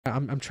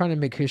I'm trying to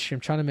make history.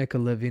 I'm trying to make a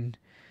living,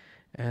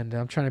 and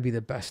I'm trying to be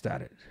the best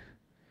at it.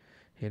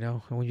 You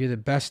know, and when you're the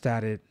best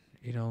at it,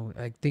 you know,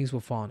 like things will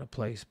fall into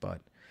place.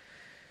 But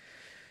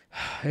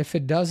if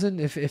it doesn't,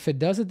 if it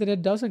doesn't, then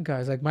it doesn't,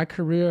 guys. Like my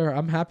career,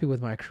 I'm happy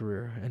with my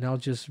career, and I'll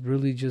just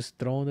really just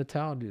throw in the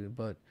towel, dude.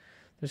 But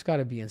there's got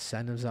to be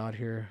incentives out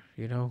here,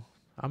 you know.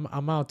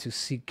 I'm out to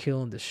seek,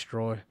 kill, and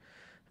destroy, and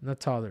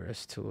that's all there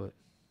is to it.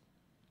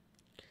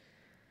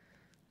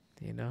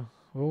 You know,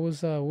 what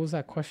was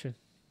that question?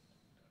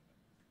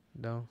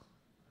 No,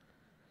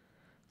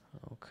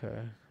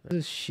 okay, this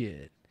is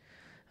shit.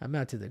 I'm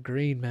out to the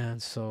green, man.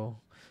 So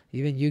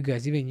even you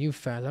guys, even you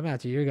fans, I'm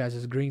out to your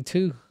guys' green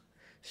too.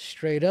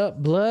 Straight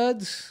up,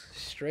 bloods.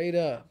 Straight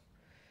up.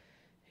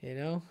 You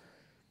know,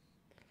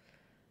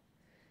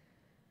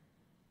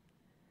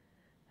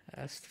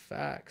 that's the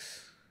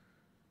facts.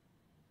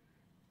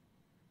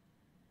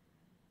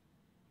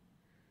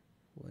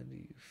 When do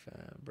you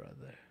fan,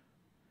 brother?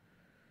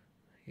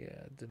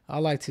 Yeah, I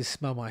like to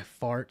smell my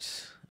farts.